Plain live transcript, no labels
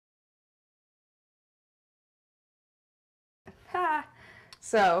Ha!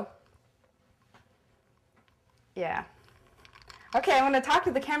 So, yeah. Okay, I'm going to talk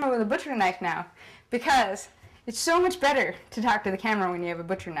to the camera with a butcher knife now, because it's so much better to talk to the camera when you have a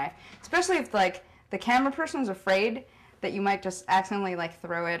butcher knife, especially if, like, the camera person's afraid that you might just accidentally, like,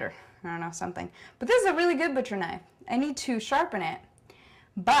 throw it or, I don't know, something. But this is a really good butcher knife. I need to sharpen it.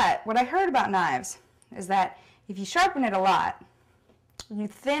 But what I heard about knives is that if you sharpen it a lot, you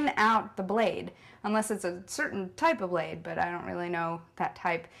thin out the blade, unless it's a certain type of blade, but I don't really know that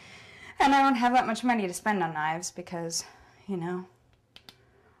type. And I don't have that much money to spend on knives because, you know,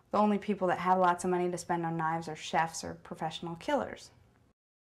 the only people that have lots of money to spend on knives are chefs or professional killers.